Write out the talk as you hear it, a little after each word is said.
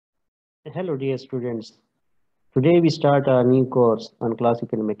Hello, dear students. Today we start our new course on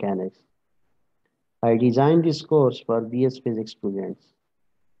classical mechanics. I designed this course for BS Physics students.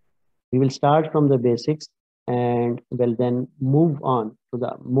 We will start from the basics and will then move on to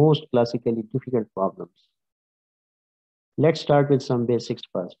the most classically difficult problems. Let's start with some basics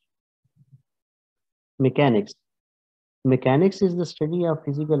first. Mechanics. Mechanics is the study of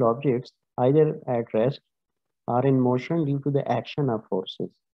physical objects either at rest or in motion due to the action of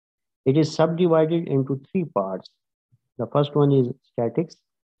forces. It is subdivided into three parts. The first one is statics,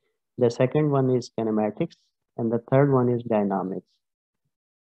 the second one is kinematics, and the third one is dynamics.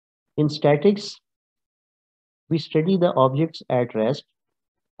 In statics, we study the objects at rest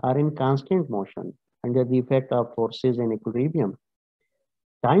are in constant motion under the effect of forces in equilibrium.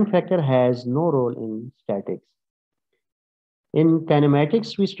 Time factor has no role in statics. In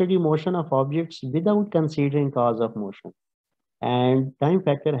kinematics, we study motion of objects without considering cause of motion, and time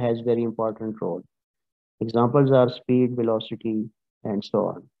factor has very important role. Examples are speed, velocity, and so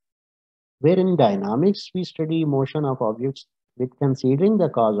on. Where in dynamics, we study motion of objects with considering the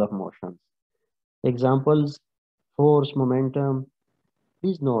cause of motion. Examples, force, momentum.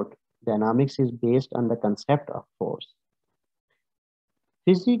 Please note, dynamics is based on the concept of force.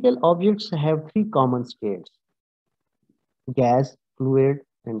 Physical objects have three common states: gas, fluid,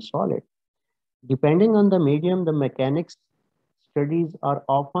 and solid. Depending on the medium, the mechanics studies are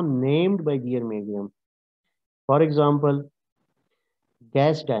often named by their medium. For example,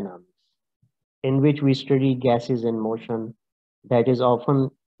 gas dynamics, in which we study gases in motion, that is often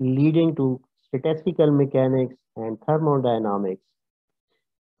leading to statistical mechanics and thermodynamics.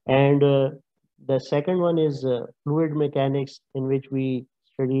 And the second one is fluid mechanics, in which we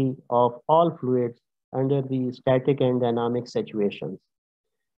study of all fluids under the static and dynamic situations.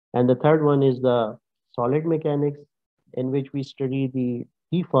 And the third one is the solid mechanics, in which we study the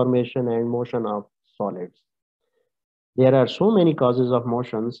deformation and motion of solids. There are so many causes of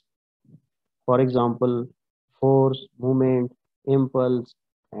motions, for example, force, movement, impulse,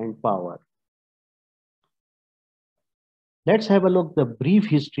 and power. Let's have a look the brief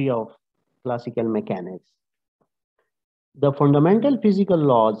history of classical mechanics. The fundamental physical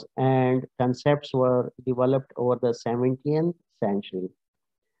laws and concepts were developed over the 17th century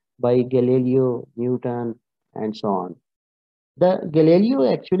by Galileo, Newton, and so on. The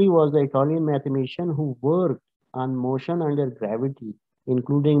Galileo actually was the Italian mathematician who worked on motion under gravity,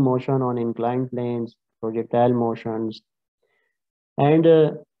 including motion on inclined planes, projectile motions, and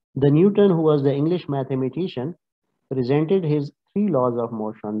the Newton, who was the English mathematician, presented his three laws of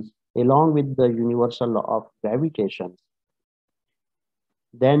motions along with the universal law of gravitation.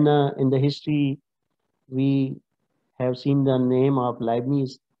 Then in the history, we have seen the name of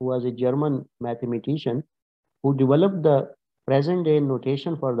Leibniz, who was a German mathematician who developed the present day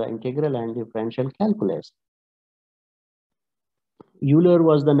notation for the integral and differential calculus. Euler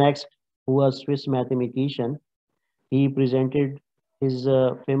was the next, who was Swiss mathematician. He presented his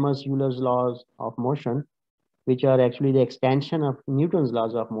famous Euler's laws of motion, which are actually the extension of Newton's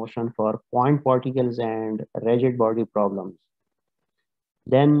laws of motion for point particles and rigid body problems.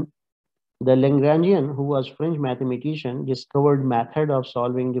 Then the Lagrangian, who was French mathematician, discovered method of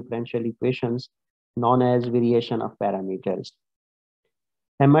solving differential equations known as variation of parameters.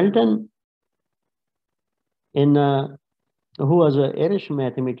 Hamilton, who was an Irish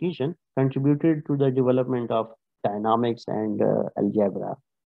mathematician, contributed to the development of dynamics and algebra.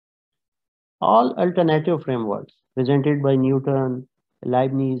 All alternative frameworks presented by Newton,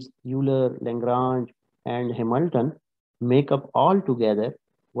 Leibniz, Euler, Lagrange, and Hamilton make up altogether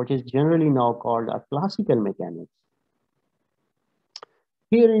what is generally now called a classical mechanics.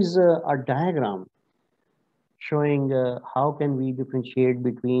 Here is a diagram showing how can we differentiate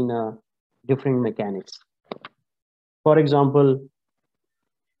between different mechanics. For example,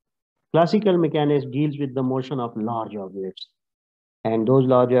 classical mechanics deals with the motion of large objects, and those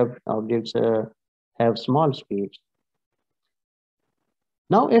large objects have small speeds.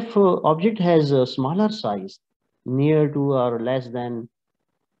 Now, if object has a smaller size, near to or less than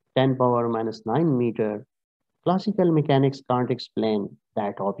 10 power minus 9 meter, classical mechanics can't explain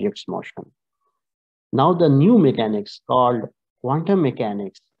that object's motion. Now, the new mechanics called quantum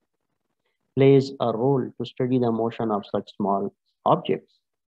mechanics plays a role to study the motion of such small objects.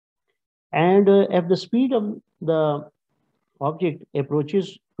 And if the speed of the object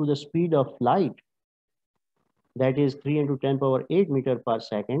approaches to the speed of light, that is 3 into 10 power 8 meter per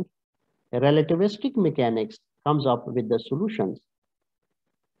second, relativistic mechanics comes up with the solutions.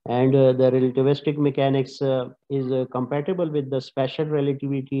 And the relativistic mechanics is compatible with the special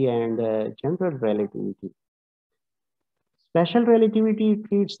relativity and general relativity. Special relativity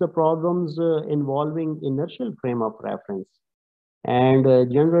treats the problems involving inertial frame of reference, and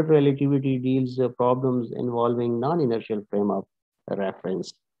general relativity deals problems involving non-inertial frame of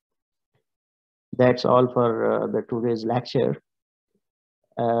reference. That's all for the today's lecture.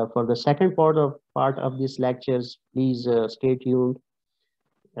 For the second part of these lectures, please stay tuned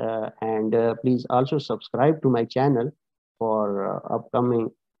and please also subscribe to my channel for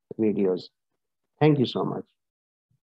upcoming videos. Thank you so much.